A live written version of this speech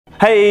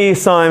Hey,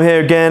 Siam here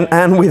again,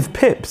 and with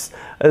Pips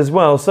as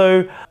well.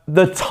 So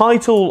the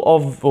title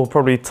of, or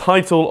probably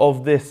title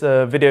of this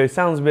video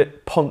sounds a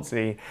bit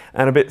ponsy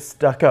and a bit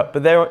stuck up,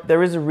 but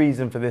there is a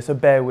reason for this, so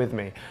bear with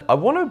me. I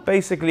want to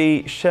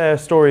basically share a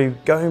story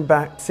going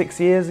back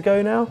 6 years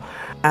ago now,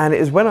 and it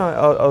is when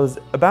I was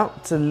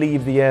about to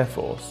leave the Air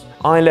Force.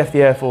 I left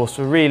the Air Force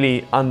for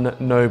really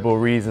unknowable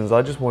reasons.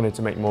 I just wanted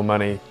to make more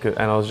money, and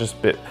I was just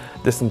a bit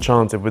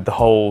disenchanted with the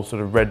whole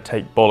sort of red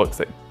tape bollocks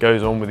that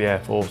goes on with the Air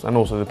Force and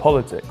also the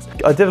politics.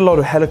 I did a lot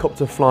of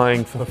helicopter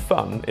flying for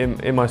fun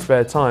in my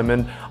spare time,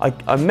 and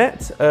I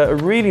met a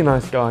really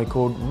nice guy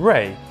called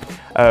Ray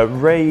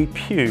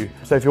Pugh.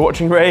 So if you're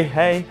watching, Ray,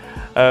 hey.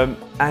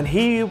 And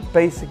he's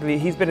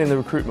been in the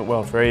recruitment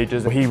world for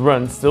ages. He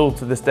runs, still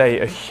to this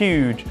day, a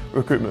huge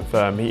recruitment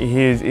firm.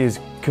 He's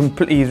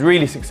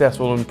really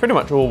successful in pretty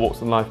much all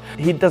walks of life.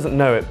 He doesn't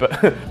know it, but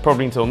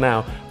probably until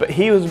now. But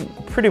he was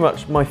pretty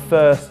much my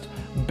first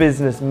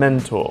business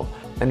mentor,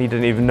 and he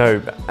didn't even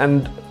know.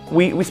 And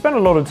we spent a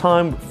lot of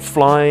time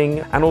flying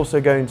and also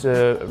going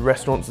to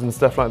restaurants and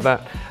stuff like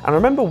that. And I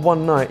remember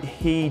one night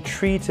he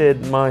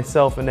treated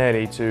myself and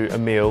Ellie to a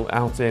meal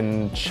out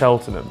in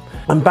Cheltenham.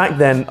 And back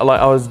then,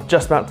 I was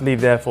just about to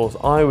leave the Air Force.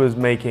 I was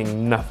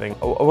making nothing.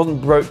 I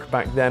wasn't broke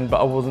back then, but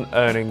I wasn't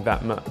earning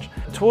that much.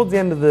 Towards the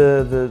end of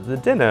the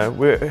dinner,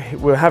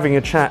 we're having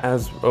a chat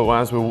as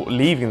we're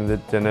leaving the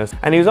dinners,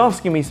 and he was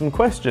asking me some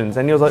questions,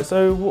 and he was like,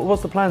 so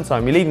what's the plan,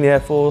 Simon? You're leaving the Air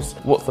Force,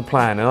 what's the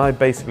plan? And I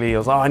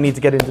was like, I need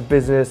to get into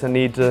business, I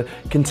need to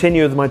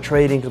continue with my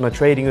trading, because my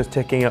trading was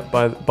ticking up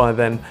by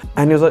then.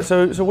 And he was like,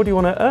 so what do you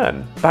want to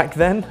earn? Back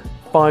then,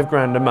 $5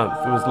 grand a month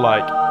was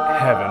like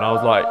heaven. I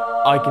was like,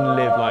 I can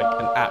live like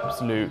an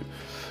absolute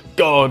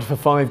god for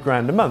 $5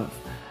 grand a month.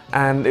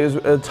 And it was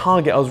a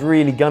target I was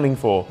really gunning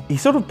for. He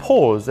sort of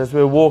paused as we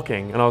were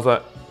walking, and I was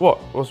like,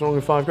 what's wrong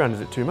with $5 grand? Is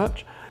it too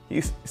much?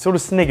 He sort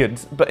of sniggered,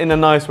 but in a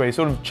nice way. He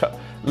sort of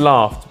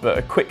laughed, but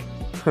a quick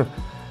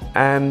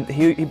and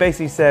he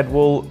basically said,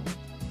 well,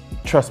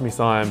 trust me,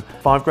 Siam,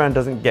 $5 grand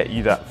doesn't get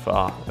you that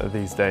far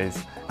these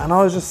days. And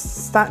I was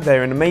just sat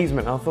there in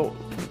amazement. I thought,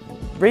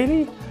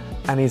 really?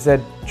 And he said,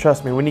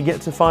 trust me, when you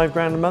get to $5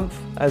 grand a month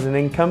as an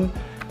income,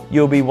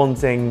 you'll be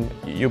wanting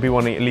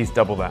at least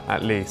double that,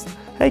 at least.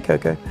 Hey,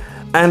 Coco.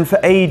 And for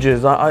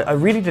ages, I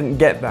really didn't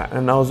get that,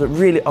 and I was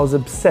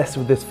obsessed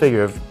with this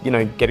figure of,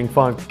 getting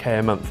 5K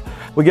a month.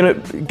 We're gonna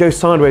go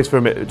sideways for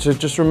a minute, so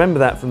just remember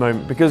that for a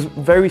moment, because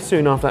very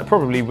soon after that,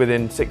 probably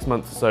within 6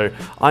 months or so,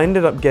 I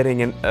ended up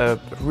getting a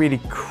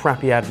really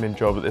crappy admin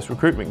job at this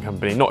recruitment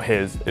company. Not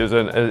his, it was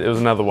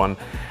another one,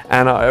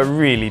 and I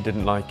really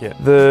didn't like it.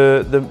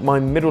 My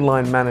middle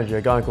line manager,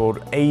 a guy called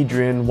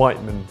Adrian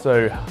Whiteman.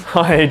 So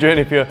hi, Adrian,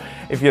 if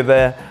you're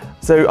there.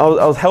 So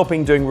I was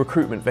helping doing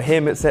recruitment for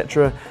him,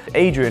 etc.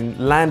 Adrian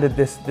landed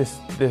this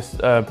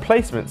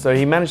placement, so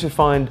he managed to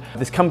find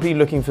this company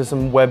looking for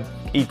some web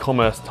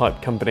e-commerce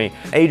type company.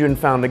 Adrian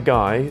found a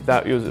guy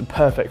that was a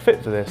perfect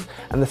fit for this,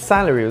 and the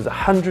salary was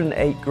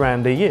 108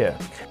 grand a year.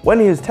 When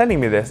he was telling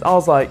me this, I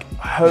was like,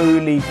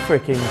 holy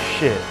freaking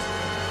shit.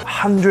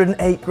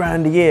 108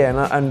 grand a year,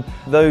 and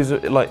those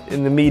like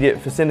in the immediate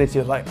vicinity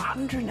are like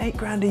 108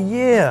 grand a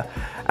year,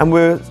 and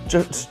we're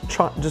just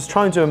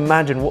trying to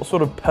imagine what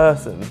sort of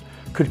person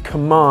could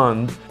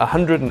command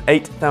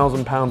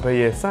 £108,000 per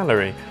year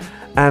salary.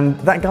 And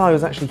that guy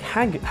was actually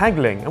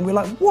haggling, and we're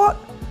like, what?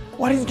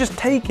 Why didn't you just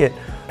take it?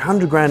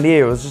 100 grand a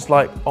year was just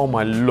like, oh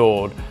my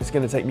lord, it's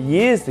going to take me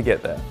years to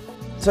get there.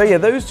 So yeah,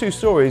 those two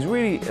stories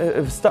really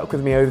have stuck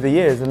with me over the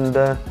years, and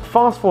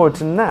fast forward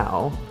to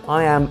now,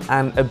 I am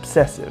an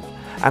obsessive,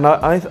 and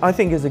I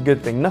think it's a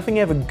good thing. Nothing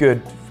ever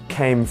good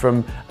came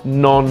from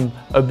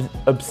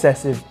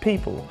non-obsessive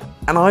people.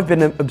 And I've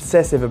been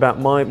obsessive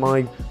about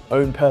my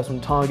own personal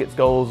targets,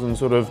 goals, and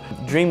sort of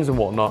dreams and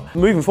whatnot.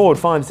 Moving forward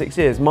 5-6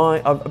 years,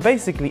 I've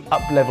basically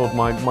up-leveled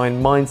my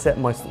mindset,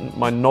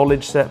 my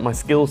knowledge set, my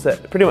skill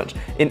set, pretty much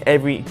in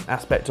every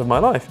aspect of my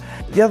life.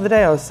 The other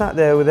day I was sat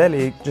there with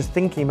Ellie just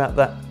thinking about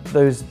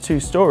those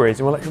two stories,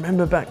 and we're like,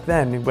 remember back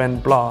then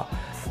when blah.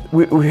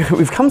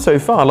 We've come so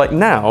far. Like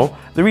now,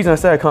 the reason I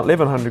say I can't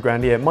live on 100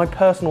 grand a year, my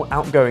personal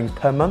outgoings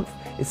per month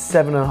is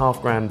 7.5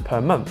 grand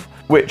per month,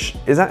 which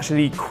is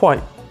actually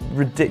quite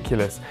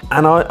ridiculous.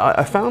 And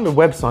I found a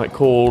website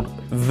called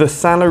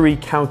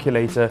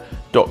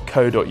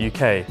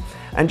thesalarycalculator.co.uk,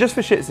 and just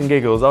for shits and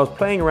giggles, I was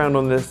playing around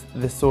on this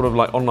sort of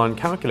like online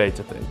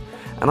calculator thing,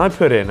 and I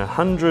put in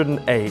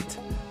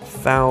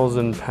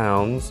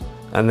 £108,000,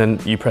 and then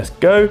you press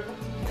go,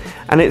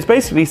 and it's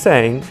basically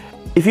saying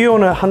if you're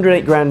on a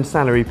 108 grand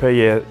salary per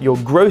year, your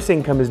gross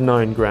income is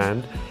 9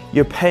 grand,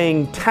 you're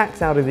paying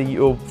tax out of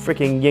your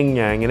freaking yin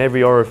yang in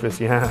every orifice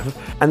you have.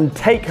 And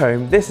take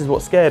home, this is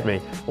what scared me.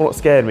 Well, not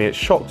scared me, it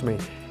shocked me.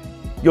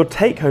 Your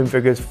take home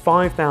figure is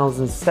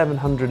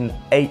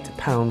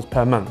 £5,708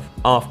 per month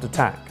after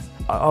tax.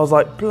 I was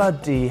like,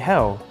 bloody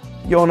hell.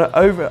 You're on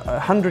over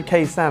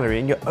 100K salary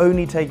and you're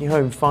only taking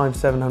home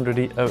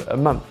 $500-700 a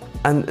month.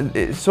 And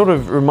it sort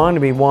of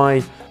reminded me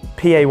why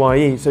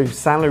PAYE, so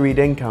salaried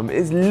income,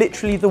 is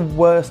literally the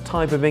worst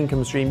type of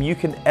income stream you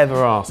can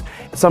ever ask.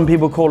 Some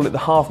people call it the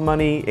half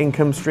money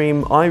income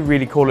stream. I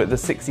really call it the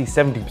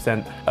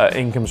 60-70%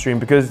 income stream,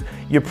 because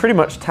you're pretty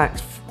much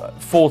taxed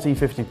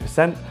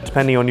 40-50%,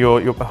 depending on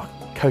your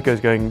Coco's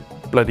going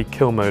bloody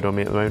kill mode on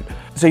me at the moment.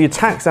 So you're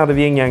taxed out of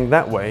the yin yang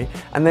that way,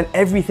 and then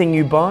everything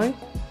you buy,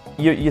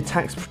 you're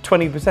taxed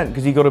 20%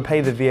 because you've got to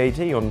pay the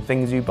VAT on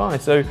things you buy.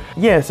 So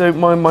yeah, so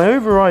my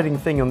overriding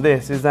thing on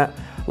this is that,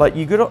 like,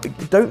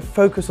 don't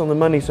focus on the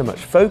money so much.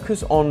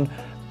 Focus on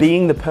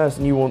being the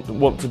person you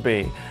want to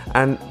be,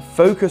 and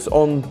focus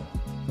on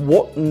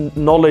what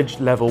knowledge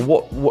level,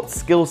 what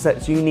skill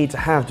sets you need to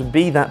have to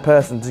be that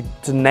person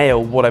to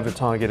nail whatever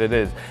target it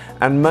is.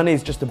 And money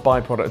is just a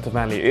byproduct of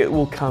value. It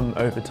will come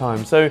over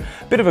time. So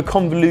a bit of a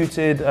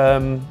convoluted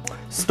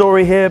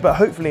story here, but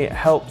hopefully it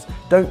helps.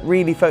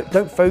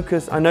 Don't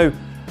focus. I know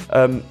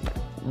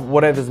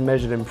whatever's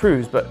measured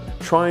improves, but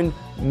try and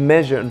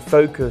measure and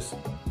focus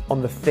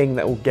on the thing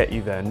that will get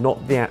you there,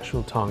 not the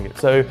actual target.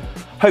 So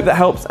hope that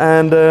helps,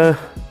 and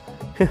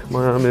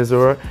my arm is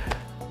all right.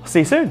 I'll see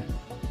you soon.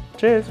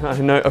 Cheers.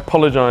 I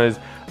apologize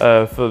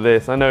for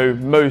this. I know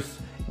most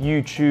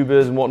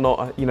YouTubers and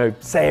whatnot,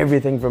 say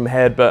everything from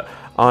head, but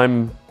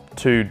I'm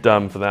too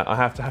dumb for that. I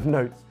have to have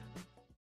notes.